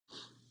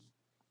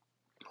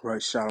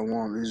Right,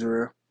 Shalom,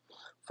 Israel.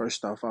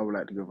 First off, I would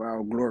like to give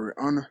all glory,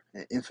 honor,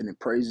 and infinite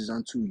praises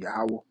unto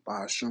Yahweh,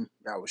 Bahasham,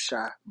 Yahweh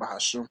Shai,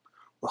 Bahasham,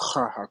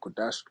 Wachar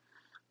HaKodash.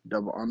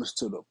 Double honors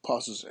to the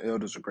apostles and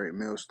elders, a great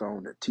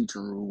millstone that teach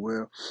and rule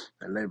well,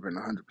 and labor in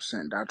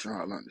 100% doctrine,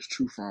 how to learn this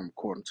truth from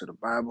according to the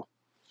Bible.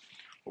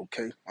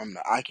 Okay, I'm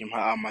the Akim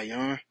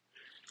Ha'amayan,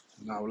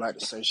 and I would like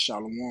to say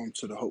Shalom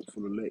to the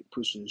hopeful elect,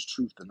 pushing this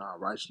truth and our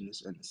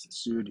righteousness and the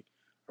sincerity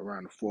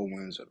around the four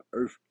winds of the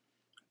earth.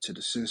 To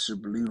the sincere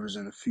believers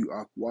and a few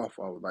Akwaf,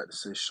 I would like to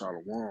say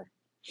Shalom.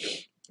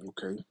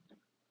 Okay.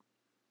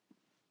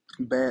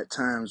 Bad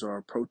times are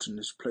approaching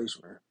this place,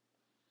 man.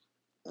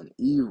 And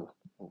evil,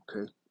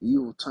 okay?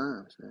 Evil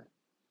times, man.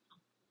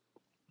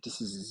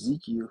 This is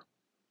Ezekiel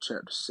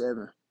chapter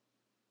 7.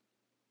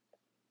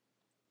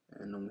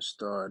 And I'm going to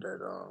start at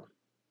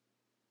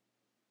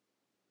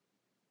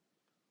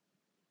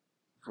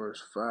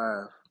verse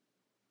 5.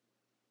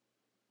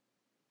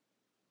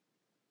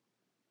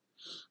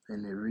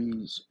 And it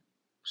reads,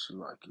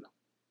 Shalakia.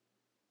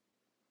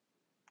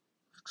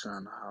 I'm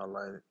trying to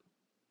highlight it.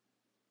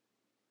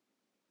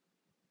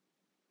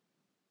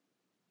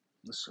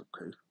 That's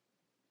okay.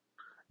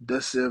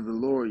 Thus saith the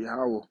Lord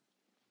Yahweh,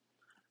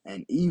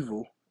 and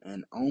evil,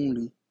 and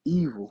only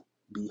evil,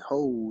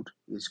 behold,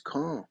 is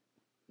come.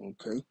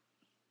 Okay?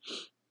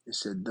 It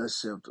said, thus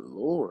saith the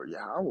Lord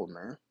Yahweh,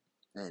 man.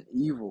 And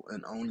evil,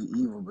 and only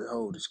evil,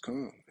 behold, is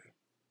come.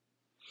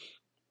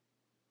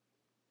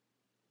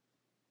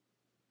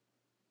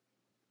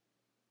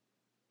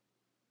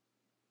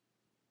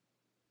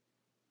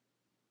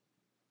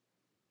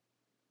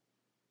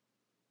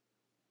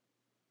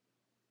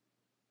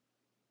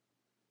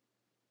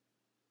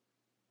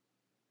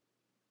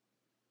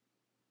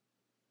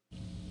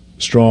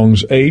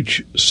 Strong's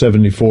H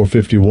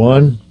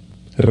 7451,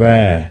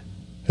 Ra,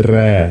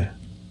 Ra,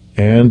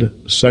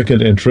 and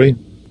second entry,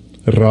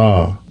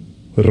 Ra,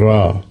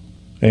 Ra,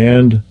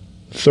 and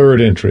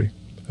third entry,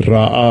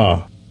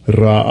 Ra'ah,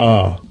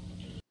 Ra'ah.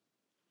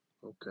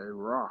 Okay,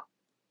 Ra.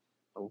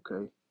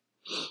 Okay.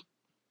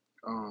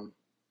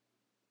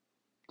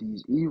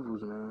 These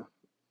evils, man.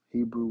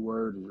 Hebrew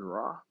word is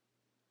Ra.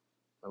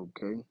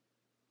 Okay.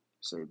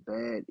 Say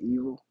bad,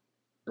 evil,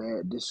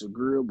 bad,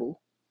 disagreeable,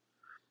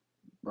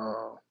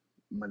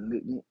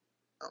 malignant,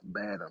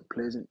 bad,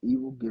 unpleasant,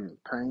 evil, giving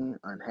pain,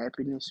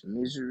 unhappiness,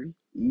 misery,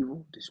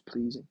 evil,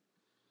 displeasing,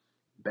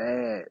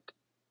 bad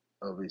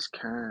of its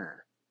kind,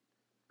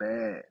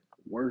 bad,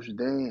 worse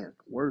than,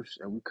 worse.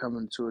 And we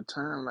coming to a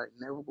time like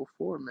never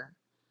before, man.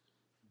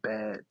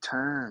 Bad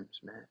times,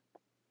 man.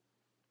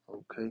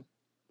 Okay.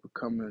 We're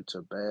coming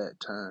into bad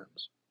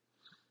times.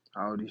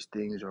 All these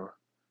things are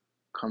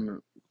coming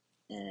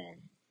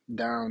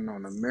down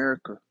on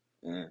America,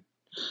 and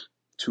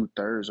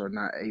 2/3 are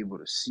not able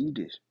to see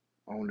this.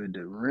 Only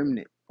the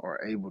remnant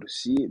are able to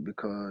see it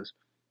because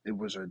it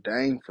was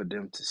ordained for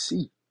them to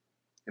see.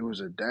 It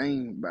was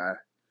ordained by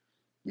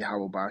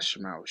Yahweh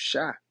Bashemah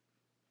Shai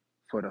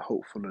for the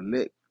hopeful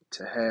elect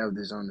to have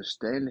this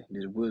understanding,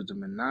 this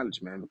wisdom and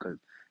knowledge, man, because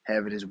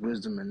having this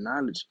wisdom and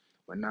knowledge,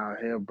 when our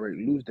hell break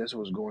loose, that's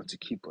what's going to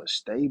keep us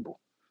stable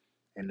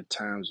in the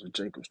times of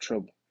Jacob's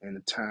trouble, in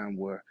a time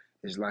where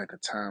it's like a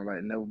time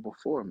like never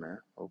before, man.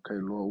 Okay,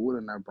 Lord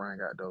willing, I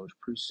bring out those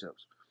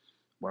precepts.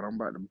 But I'm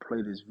about to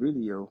play this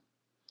video,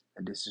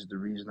 and this is the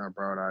reason I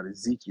brought out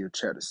Ezekiel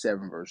chapter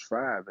 7, verse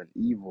 5, and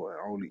evil, and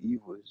only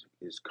evil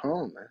is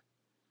come, man.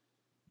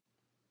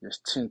 There's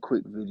 10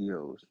 quick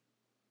videos.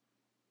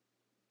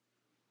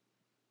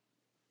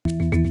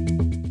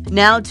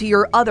 Now to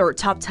your other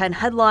top 10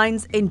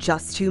 headlines in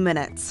just 2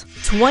 minutes.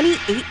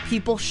 28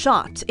 people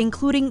shot,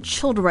 including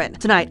children.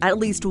 Tonight, at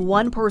least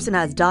one person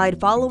has died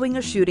following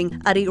a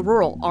shooting at a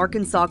rural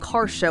Arkansas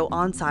car show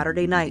on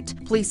Saturday night.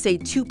 Police say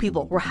 2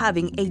 people were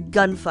having a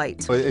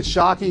gunfight. It's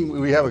shocking.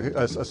 We have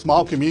a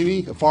small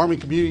community, a farming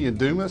community in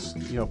Dumas,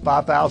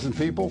 5,000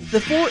 people.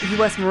 The 4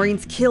 U.S.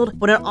 Marines killed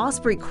when an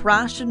Osprey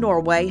crashed in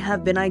Norway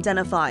have been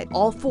identified.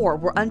 All 4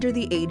 were under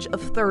the age of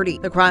 30.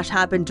 The crash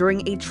happened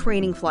during a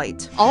training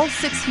flight. All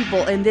 6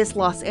 people in this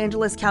Los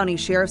Angeles County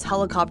Sheriff's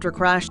helicopter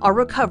crash are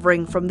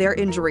recovering from their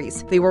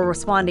injuries. They were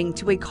responding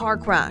to a car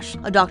crash.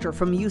 A doctor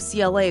from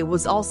UCLA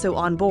was also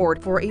on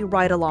board for a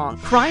ride-along.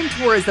 Crime,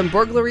 tourism,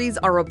 burglaries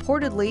are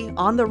reportedly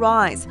on the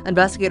rise.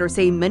 Investigators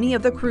say many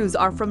of the crews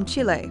are from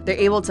Chile. They're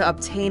able to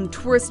obtain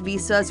tourist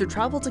visas to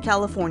travel to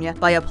California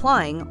by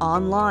applying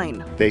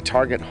online. They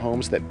target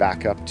homes that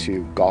back up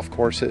to golf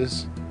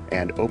courses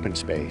and open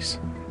space,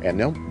 and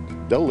they'll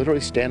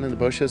literally stand in the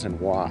bushes and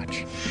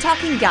watch.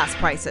 Talking gas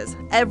prices.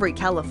 Every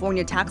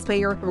California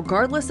taxpayer,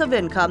 regardless of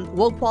income,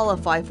 will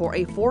qualify for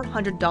a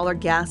 $400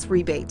 gas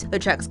rebate. The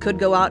checks could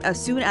go out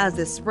as soon as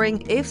this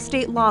spring if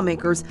state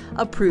lawmakers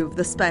approve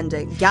the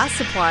spending. Gas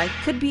supply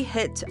could be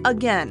hit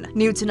again.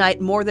 New tonight,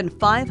 more than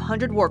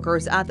 500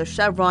 workers at the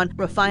Chevron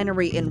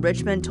refinery in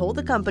Richmond told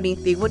the company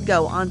they would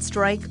go on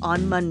strike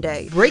on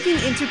Monday. Breaking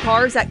into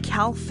cars at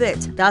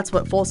CalFit. That's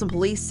what Folsom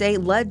police say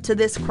led to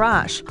this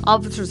crash.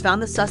 Officers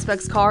found the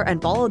suspect's car and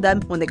followed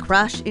them when they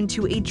crashed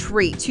into a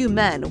tree. 2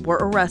 men were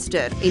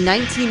arrested. A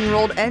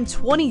 19-year-old and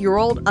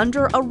 20-year-old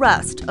under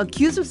arrest,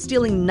 accused of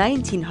stealing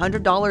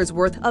 $1,900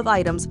 worth of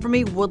items from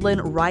a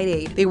Woodland Rite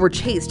Aid. They were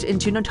chased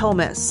into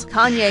Natomas.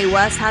 Kanye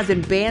West has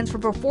been banned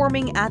from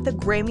performing at the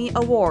Grammy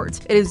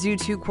Awards. It is due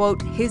to,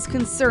 quote, his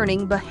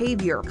concerning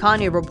behavior.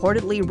 Kanye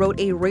reportedly wrote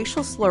a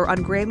racial slur on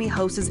Grammy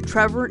host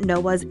Trevor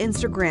Noah's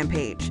Instagram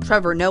page.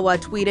 Trevor Noah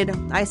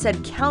tweeted, "I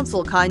said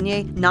counsel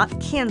Kanye, not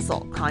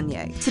cancel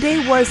Kanye."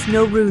 Today was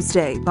Nowruz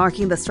Day,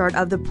 marking the start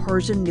of the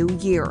Persian New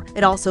Year.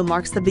 It also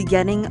marks the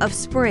beginning of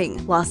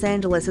spring. Los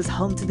Angeles is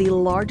home to the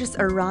largest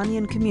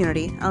Iranian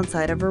community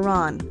outside of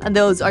Iran. And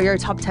those are your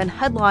top 10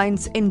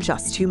 headlines in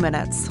just 2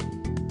 minutes.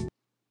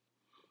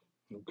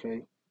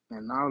 Okay,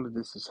 and all of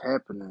this is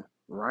happening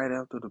right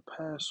after the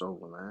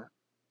Passover, man.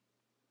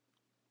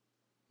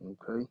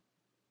 Okay.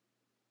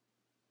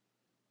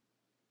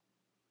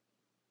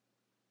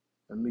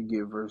 Let me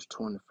get verse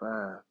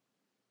 25.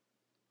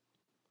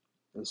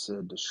 It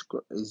said,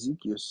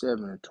 Ezekiel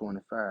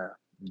 7:25,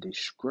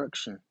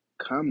 destruction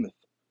cometh,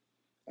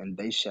 and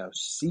they shall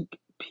seek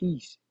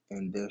peace,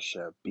 and there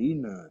shall be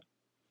none.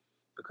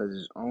 Because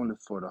it's only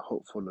for the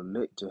hopeful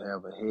elect to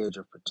have a hedge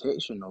of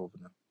protection over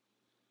them.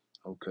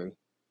 Okay.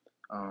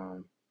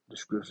 The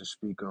scriptures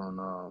speak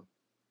on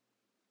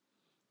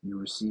you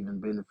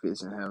receiving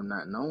benefits and have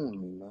not known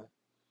me, man.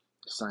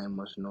 The same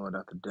must know it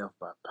after death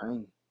by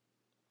pain.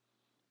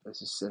 That's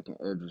the 2nd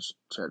Esdras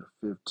chapter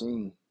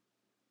 15.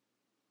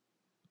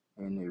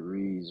 And it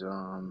reads,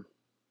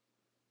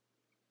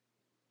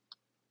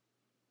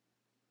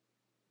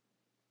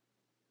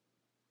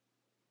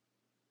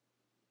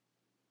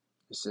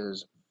 it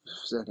says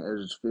 2nd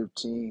Esdras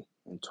 15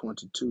 and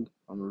 22.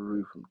 I'm gonna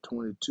read from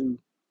 22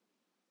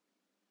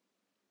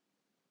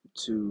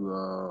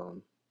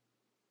 to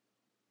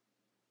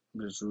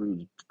just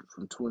read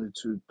from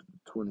 22 to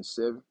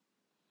 27.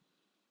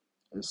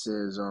 It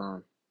says,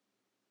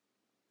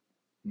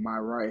 my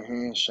right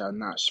hand shall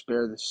not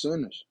spare the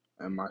sinners,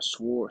 and my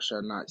sword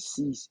shall not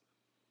cease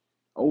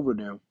over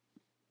them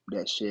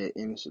that shed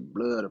innocent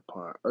blood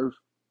upon earth.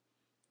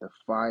 The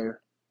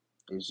fire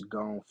is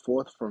gone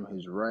forth from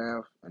his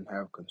wrath, and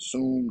have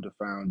consumed the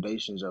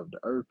foundations of the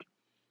earth,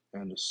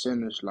 and the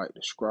sinners like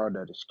the straw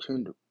that is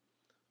kindled.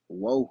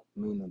 Woe,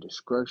 meaning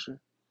destruction,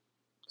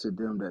 to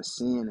them that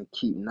sin and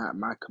keep not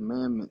my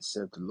commandments,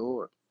 saith the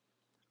Lord.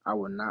 I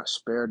will not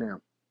spare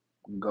them.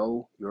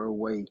 Go your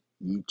way,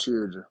 ye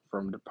children,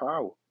 from the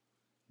power.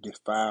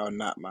 Defile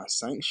not my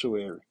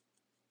sanctuary.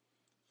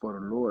 For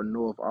the Lord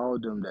knoweth all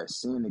them that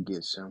sin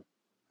against him,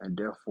 and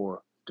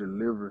therefore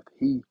delivereth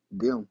he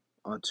them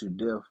unto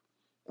death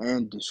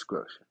and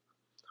destruction.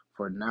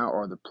 For now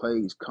are the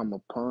plagues come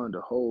upon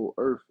the whole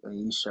earth, and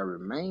ye shall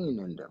remain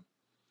in them.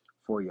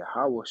 For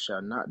Yahweh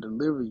shall not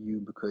deliver you,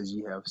 because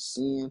ye have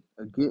sinned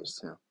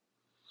against him.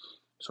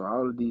 So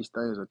all of these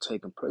things are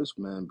taking place,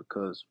 man,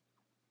 because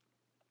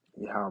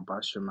Yahweh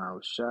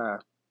Bashem Shai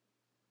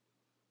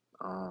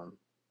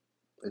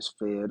is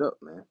fed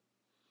up, man.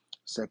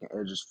 2nd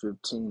Esdras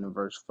 15 and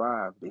verse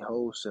 5.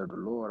 Behold, said the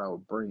Lord, I will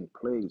bring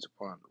plagues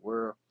upon the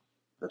world,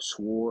 the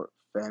sword,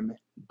 famine,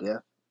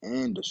 death,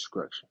 and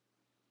destruction.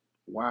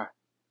 Why?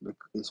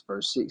 Because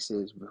verse 6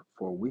 says,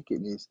 for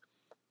wickedness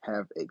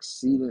have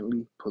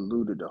exceedingly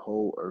polluted the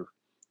whole earth,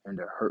 and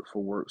their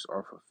hurtful works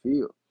are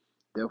fulfilled.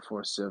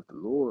 Therefore saith the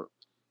Lord,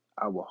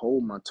 I will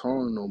hold my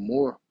tongue no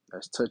more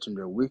as touching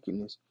their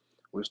wickedness,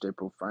 which they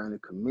profanely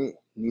commit,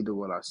 neither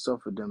will I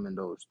suffer them in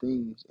those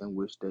things in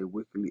which they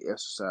wickedly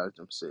exercise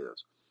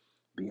themselves.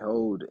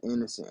 Behold, the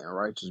innocent and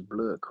righteous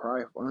blood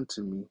crieth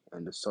unto me,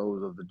 and the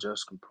souls of the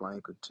just complain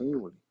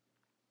continually.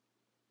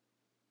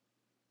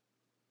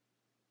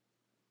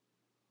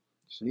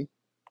 See?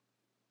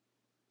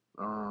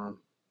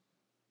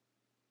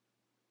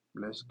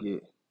 Let's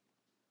get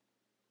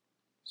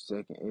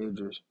 2nd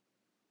Esdras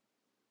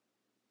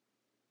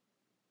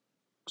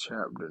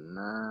chapter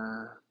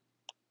 9.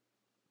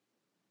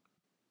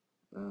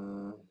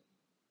 I'm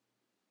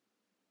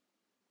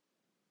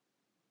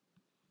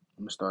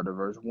going to start at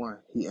verse 1.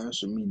 He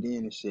answered me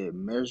then and said,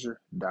 measure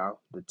thou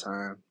the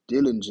time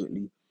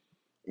diligently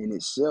in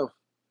itself,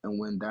 and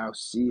when thou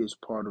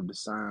seest part of the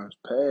signs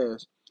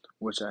past,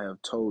 which I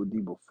have told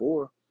thee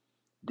before,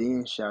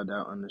 then shalt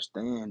thou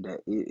understand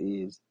that it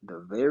is the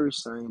very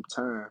same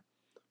time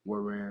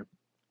wherein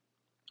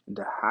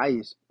the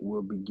highest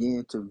will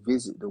begin to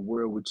visit the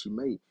world which he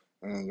made.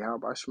 And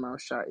Yahweh Shema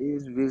Shai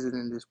is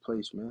visiting this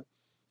place, man,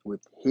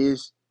 with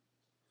his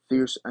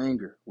fierce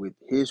anger, with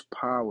his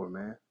power,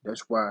 man.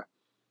 That's why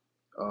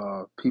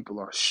people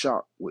are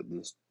shocked with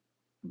this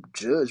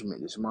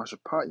judgment, this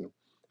Mashapayim.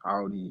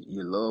 All these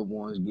your loved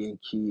ones getting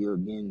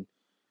killed, getting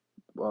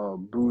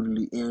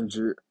brutally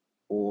injured,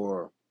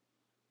 or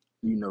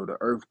the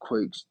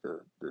earthquakes,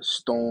 the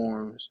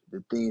storms,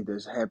 the things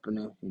that's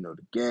happening, the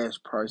gas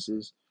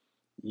prices,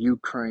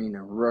 Ukraine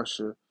and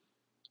Russia.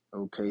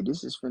 Okay,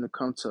 this is finna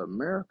come to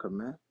America,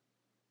 man.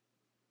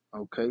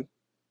 Okay,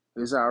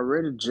 there's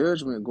already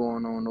judgment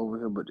going on over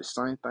here, but the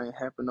same thing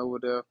happened over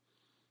there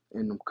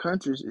in them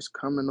countries. It's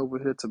coming over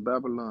here to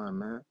Babylon,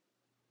 man.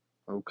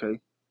 Okay?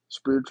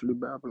 Spiritually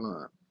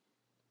Babylon.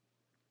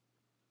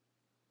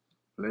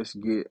 Let's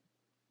get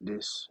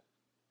this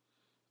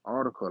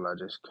article I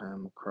just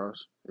came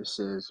across. It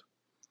says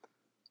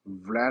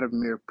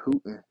Vladimir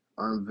Putin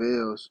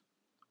unveils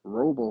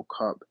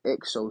RoboCop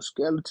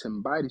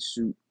exoskeleton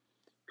bodysuit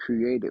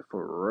created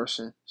for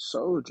Russian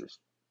soldiers.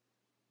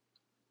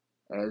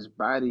 As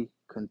bodies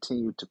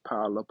continue to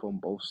pile up on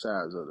both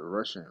sides of the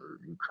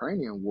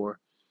Russian-Ukrainian war,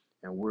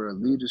 and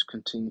world leaders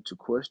continue to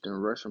question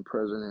Russian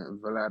President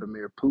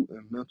Vladimir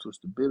Putin's mental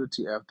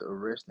stability after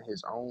arresting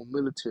his own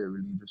military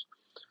leaders,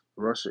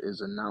 Russia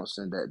is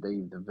announcing that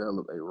they've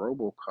developed a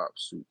RoboCop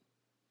suit.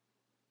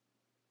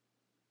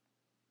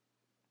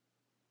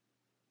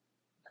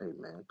 Hey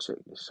man, check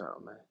this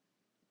out, man.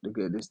 Look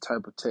at this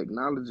type of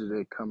technology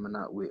they're coming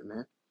out with,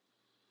 man.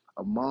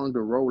 Among the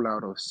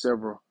rollout of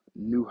several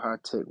new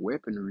high-tech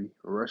weaponry,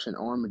 Russian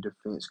Army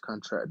defense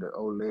contractor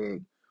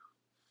Oleg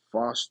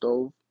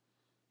Vostok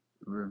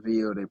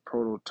revealed a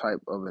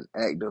prototype of an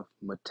active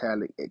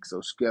metallic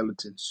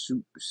exoskeleton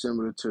suit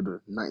similar to the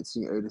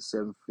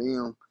 1987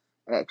 film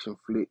action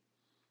flick.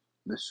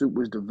 The suit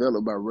was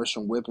developed by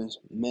Russian weapons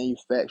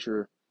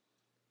manufacturer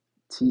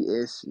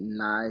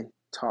TS9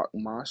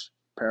 Tokmash.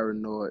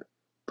 Paranoid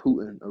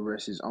Putin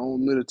arrests his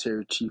own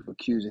military chief,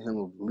 accusing him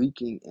of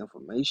leaking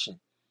information.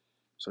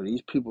 So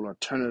these people are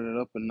turning it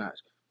up a notch.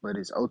 But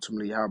it's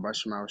ultimately Yahweh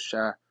Shema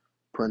Shai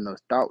putting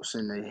those thoughts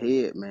in their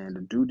head, man,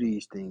 to do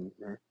these things,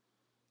 man.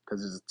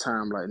 Because it's a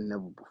time like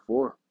never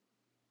before.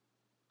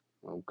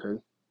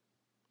 Okay?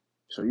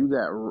 So you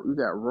got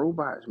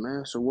robots,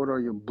 man. So what are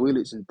your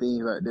bullets and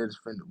things like that?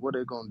 What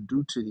are they going to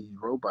do to these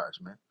robots,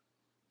 man?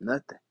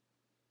 Nothing.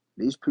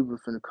 These people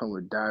are finna come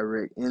with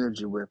direct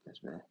energy weapons,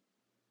 man.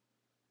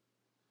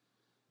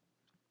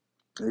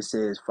 It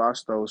says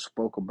Fausto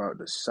spoke about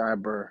the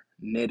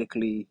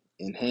cybernetically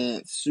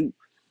enhanced suit.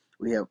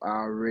 We have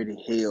already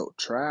held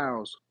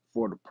trials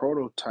for the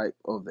prototype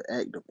of the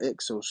active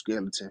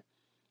exoskeleton.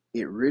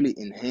 It really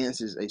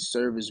enhances a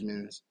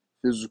serviceman's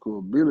physical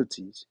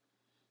abilities.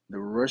 The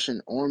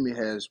Russian army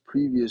has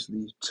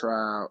previously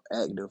tried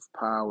active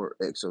power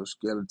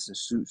exoskeleton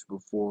suits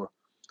before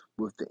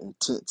with the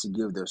intent to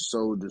give their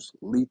soldiers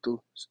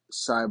lethal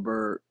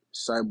cyborg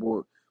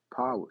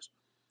powers.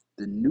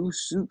 The new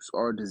suits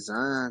are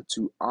designed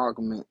to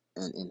augment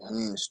and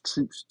enhance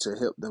troops to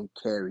help them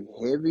carry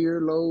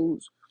heavier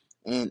loads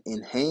and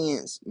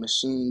enhance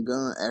machine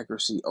gun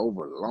accuracy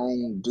over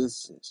long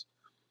distance.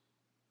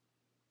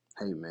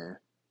 Hey man,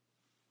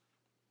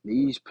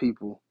 these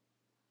people,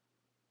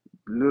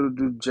 little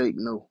do Jake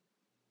know,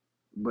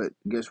 but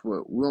guess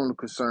what? We're only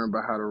concerned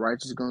about how the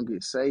righteous gonna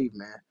get saved,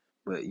 man.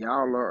 But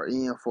y'all are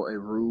in for a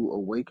rude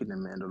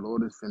awakening, man. The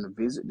Lord is finna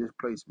visit this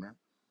place, man.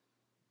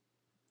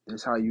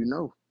 That's how you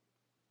know.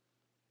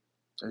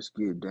 Let's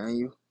get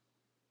Daniel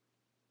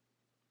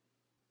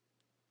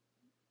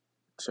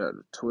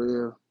chapter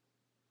 12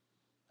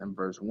 and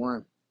verse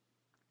 1.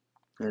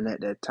 And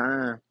at that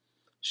time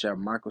shall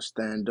Michael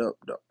stand up.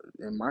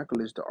 And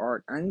Michael is the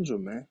archangel,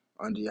 man,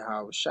 under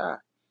Yahweh Shai.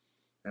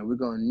 And we're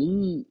going to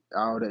need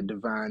all that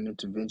divine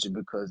intervention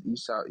because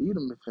Esau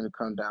Edom is going to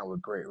come down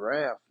with great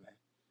wrath, man.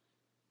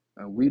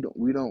 And we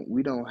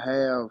don't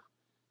have,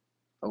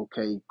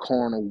 okay,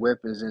 carnal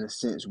weapons in a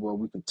sense where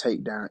we can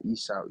take down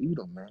Esau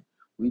Edom, man.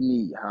 We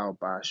need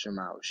Yahweh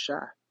Shema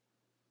Shai,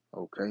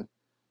 okay?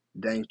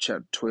 Daniel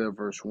chapter 12,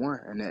 verse 1.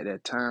 And at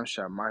that time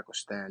shall Michael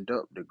stand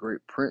up, the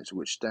great prince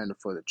which standeth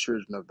for the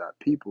children of thy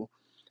people,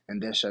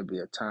 and there shall be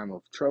a time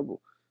of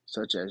trouble,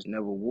 such as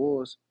never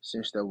was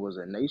since there was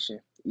a nation,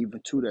 even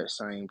to that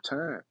same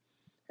time.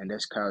 And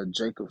that's called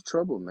Jacob's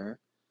trouble, man.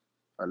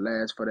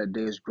 Alas, for that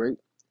day is great.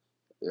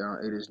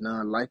 It is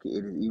none like it.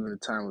 It is even the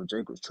time of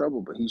Jacob's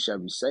trouble, but he shall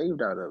be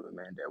saved out of it,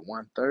 man. That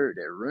 1/3,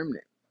 that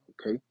remnant,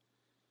 okay?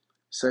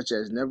 Such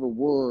as never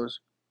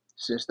was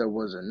since there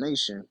was a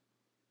nation,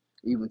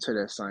 even to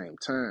that same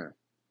time.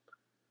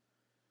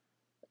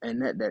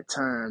 And at that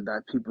time thy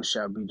people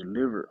shall be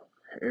delivered,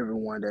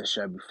 everyone that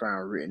shall be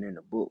found written in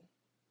the book.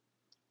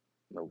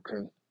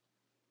 Okay?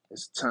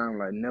 It's a time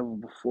like never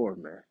before,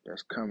 man,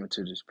 that's coming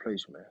to this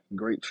place, man.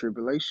 Great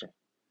tribulation.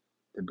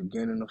 The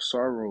beginning of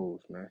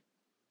sorrows, man.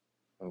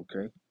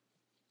 Okay?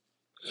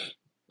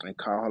 And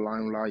call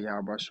Halim La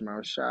Yahweh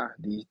Shema Shai.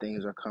 These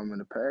things are coming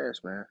to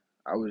pass, man.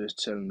 I was just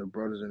telling the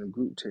brothers in the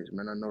group text,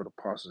 man. I know the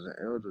apostles and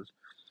elders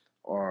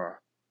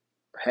are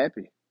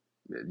happy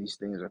that these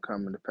things are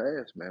coming to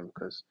pass, man,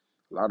 because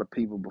a lot of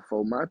people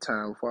before my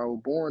time, before I was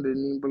born,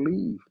 didn't even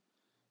believe.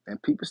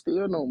 And people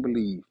still don't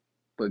believe.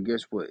 But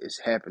guess what? It's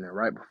happening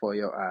right before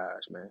your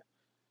eyes, man.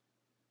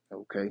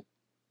 Okay?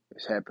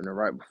 It's happening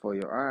right before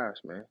your eyes,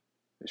 man.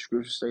 The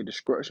scriptures say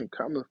destruction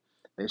cometh.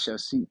 They shall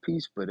seek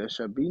peace, but there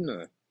shall be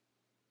none.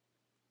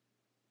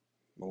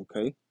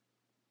 Okay?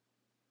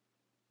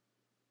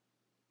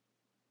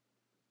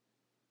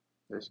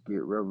 Let's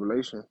get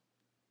Revelation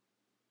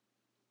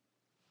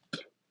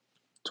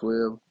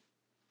 12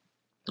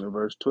 and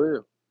verse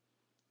 12.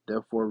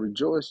 Therefore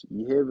rejoice,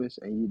 ye heavens,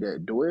 and ye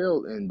that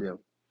dwell in them.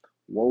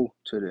 Woe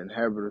to the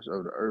inhabitants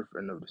of the earth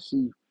and of the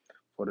sea,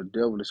 For the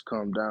devil is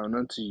come down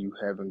unto you,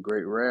 having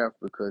great wrath,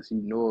 because he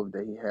knoweth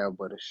that he have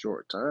but a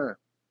short time.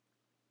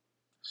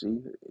 See,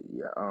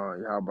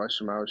 Yahweh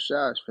Shema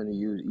Shai is finna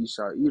use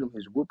Esau Edom,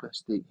 his whooping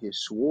stick,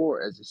 his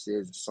sword, as it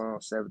says in Psalm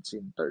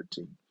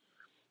 17:13,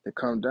 to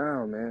come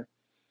down, man,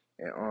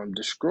 and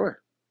destroy.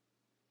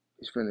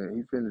 He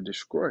finna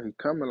destroy. He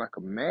coming like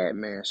a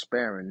madman,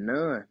 sparing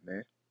none,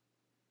 man.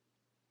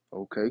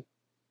 Okay,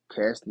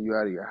 casting you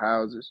out of your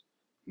houses,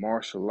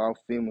 martial law,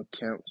 FEMA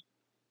camps.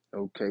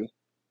 Okay,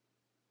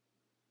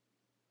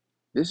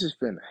 this is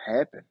finna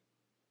happen.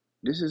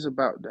 This is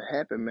about to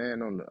happen,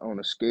 man, on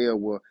a scale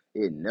where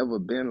it never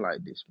been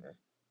like this, man.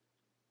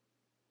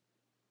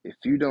 If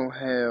you don't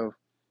have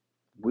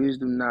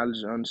wisdom,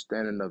 knowledge, and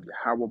understanding of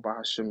Yahweh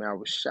Bahasham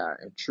Yahweh Shai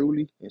and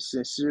truly and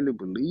sincerely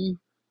believe,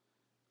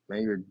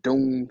 man, you're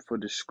doomed for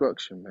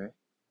destruction, man.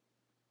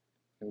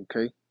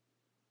 Okay?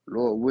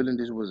 Lord willing,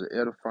 this was an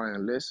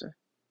edifying lesson.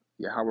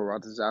 Yahweh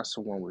Ratazah,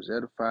 one was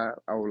edified.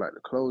 I would like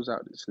to close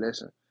out this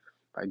lesson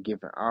by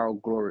giving all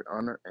glory,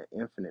 honor, and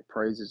infinite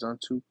praises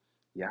unto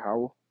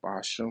Yahweh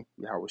Bahasham,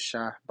 Yahweh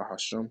Shai,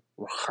 Bahasham,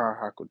 Ruach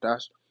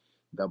HaKodesh.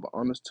 Double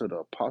honors to the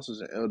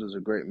apostles and elders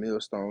of Great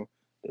Millstone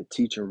that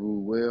teach and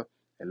rule well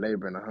and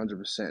labor in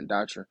 100%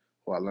 doctrine,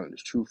 who I learned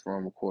this truth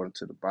from according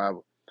to the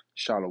Bible.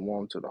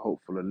 Shalom to the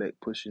hopeful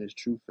elect, pushing this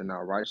truth in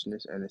our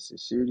righteousness and in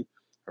sincerity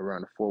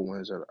around the four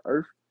winds of the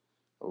earth.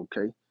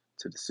 Okay,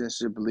 to the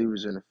sincere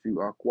believers in a few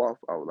Akwaf,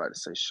 I would like to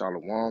say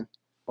Shalom,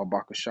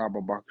 Babakashah,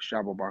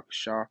 Babakashah,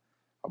 Babakashah,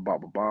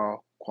 Abababal,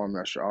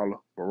 Kwame Asher Allah,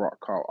 Barak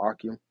Kal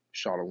Akim,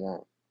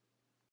 Shalom.